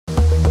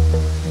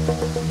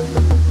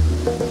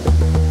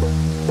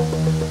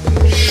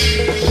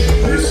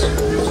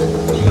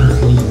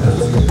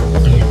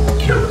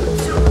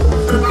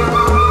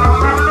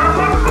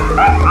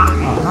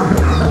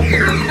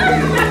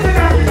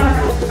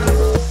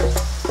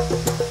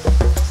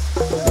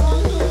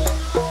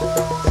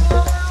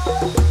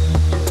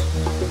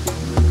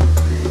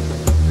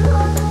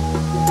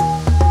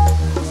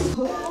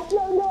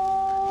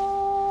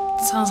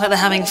they're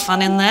having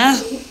fun in there.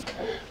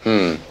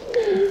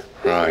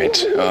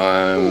 Right.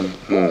 I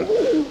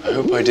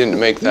hope I didn't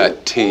make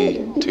that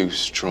tea too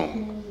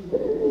strong.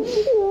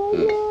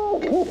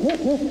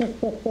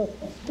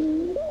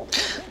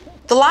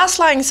 The last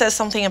line says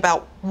something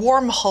about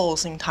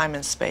wormholes in time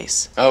and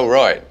space. Oh,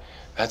 right.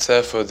 That's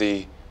there for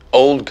the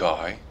old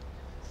guy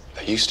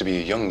that used to be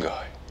a young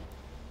guy.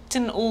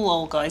 Didn't all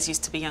old guys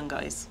used to be young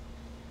guys?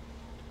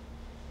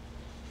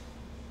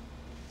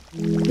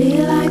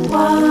 Be like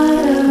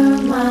water,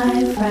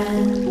 my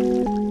friend.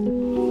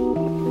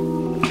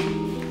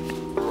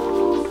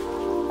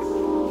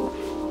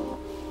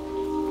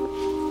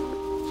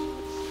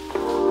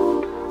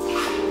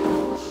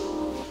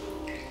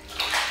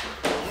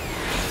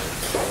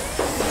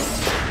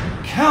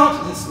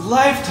 Countless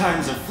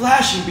lifetimes are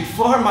flashing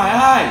before my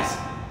eyes.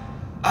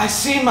 I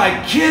see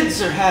my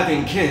kids are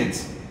having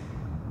kids.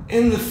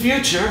 In the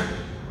future,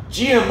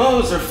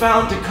 GMOs are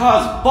found to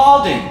cause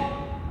balding.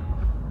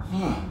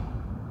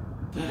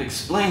 That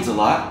explains a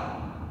lot.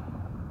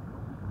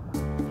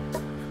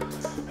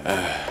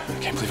 I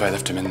can't believe I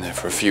left him in there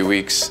for a few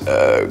weeks.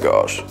 Oh,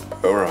 gosh.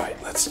 All right,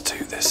 let's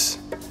do this.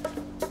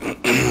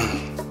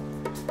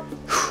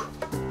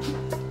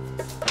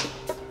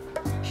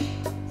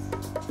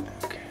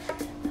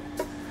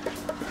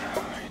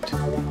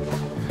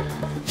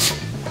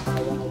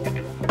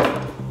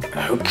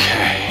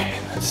 Okay,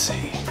 let's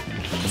see.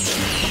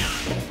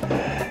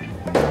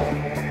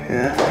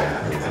 Yeah.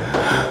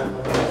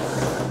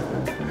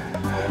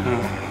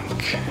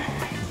 Okay.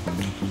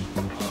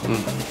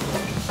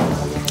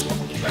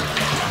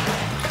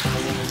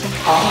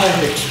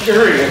 I've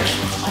experienced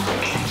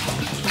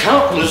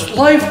countless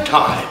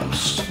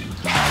lifetimes.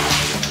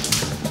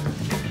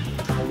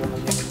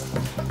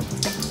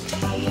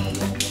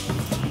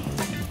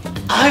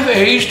 I've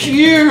aged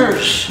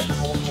years.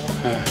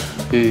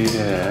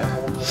 Yeah.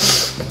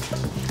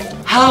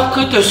 How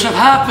could this have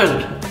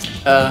happened?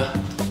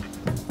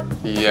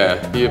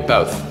 Yeah, you're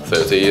about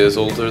 30 years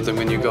older than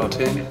when you got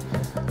in.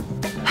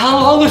 How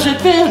long has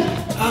it been?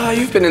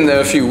 You've been in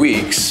there a few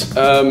weeks.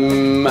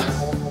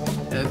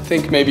 I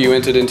think maybe you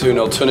entered into an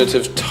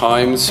alternative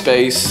time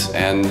space,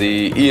 and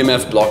the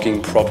EMF blocking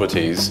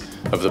properties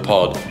of the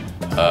pod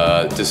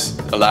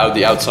allowed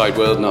the outside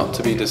world not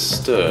to be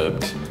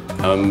disturbed.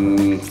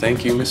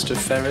 Thank you, Mr.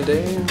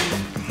 Faraday.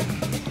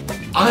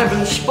 I'm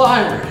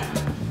inspired.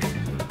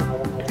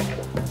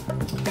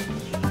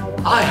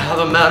 I have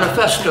a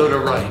manifesto to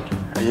write.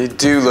 You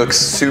do look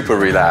super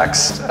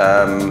relaxed.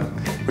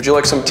 Would you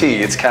like some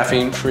tea? It's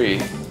caffeine-free.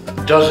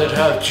 Does it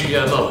have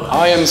GMO?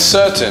 I am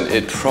certain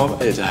it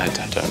probably... I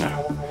don't know.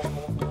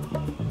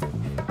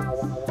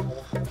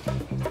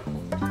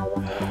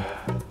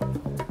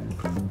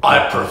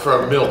 I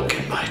prefer milk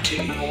in my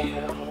tea.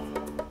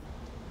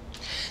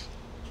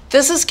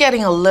 This is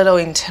getting a little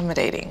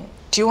intimidating.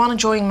 Do you want to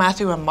join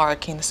Matthew and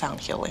Mark in the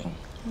sound healing?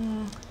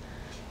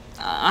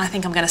 I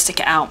think I'm going to stick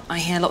it out. I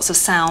hear lots of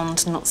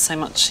sound, not so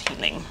much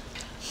healing.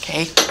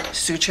 Okay,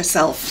 suit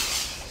yourself.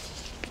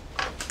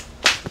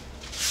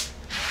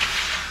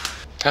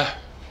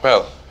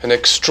 Well, an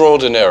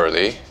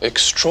extraordinary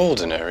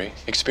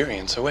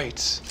experience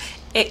awaits.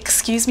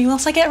 Excuse me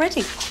whilst I get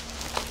ready.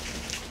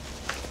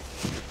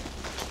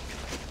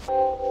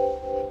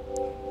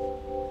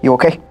 You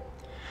okay?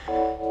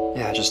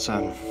 Yeah, just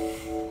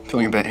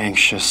feeling a bit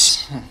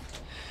anxious.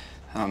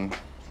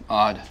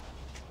 Odd.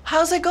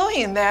 How's it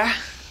going in there?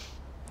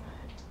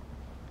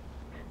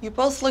 You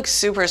both look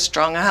super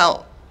strung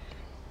out.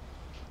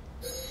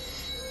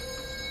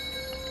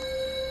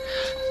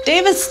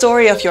 David's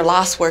story of your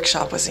last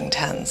workshop was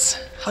intense.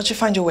 How'd you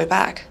find your way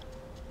back?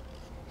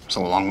 It was a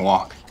long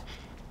walk.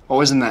 What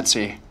was in that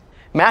sea?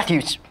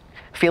 Matthew's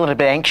feeling a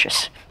bit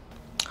anxious.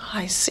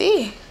 I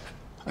see.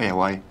 Oh yeah,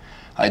 well,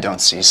 I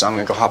don't see, so I'm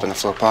gonna go hop in the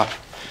float pod.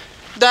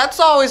 That's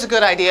always a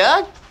good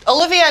idea.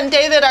 Olivia and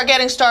David are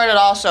getting started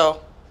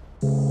also.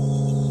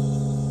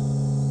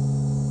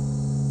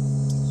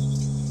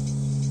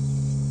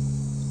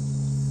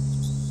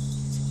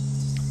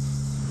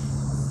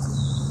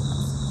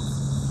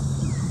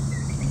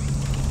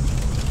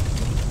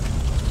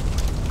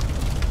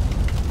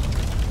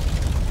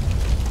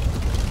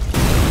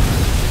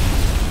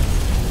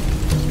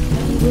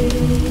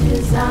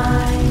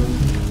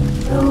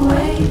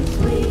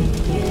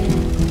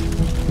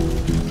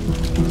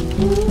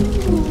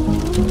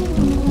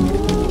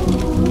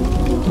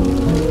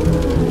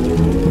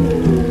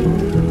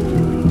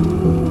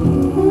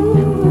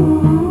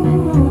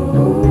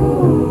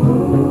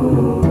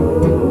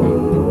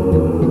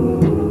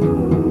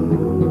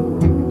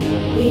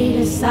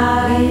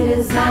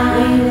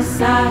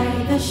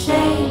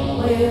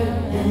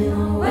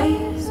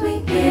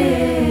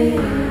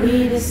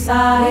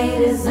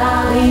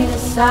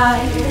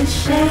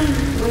 Shape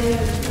we're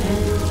in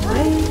the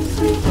ways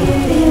we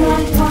give. Be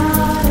like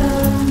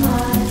water,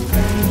 my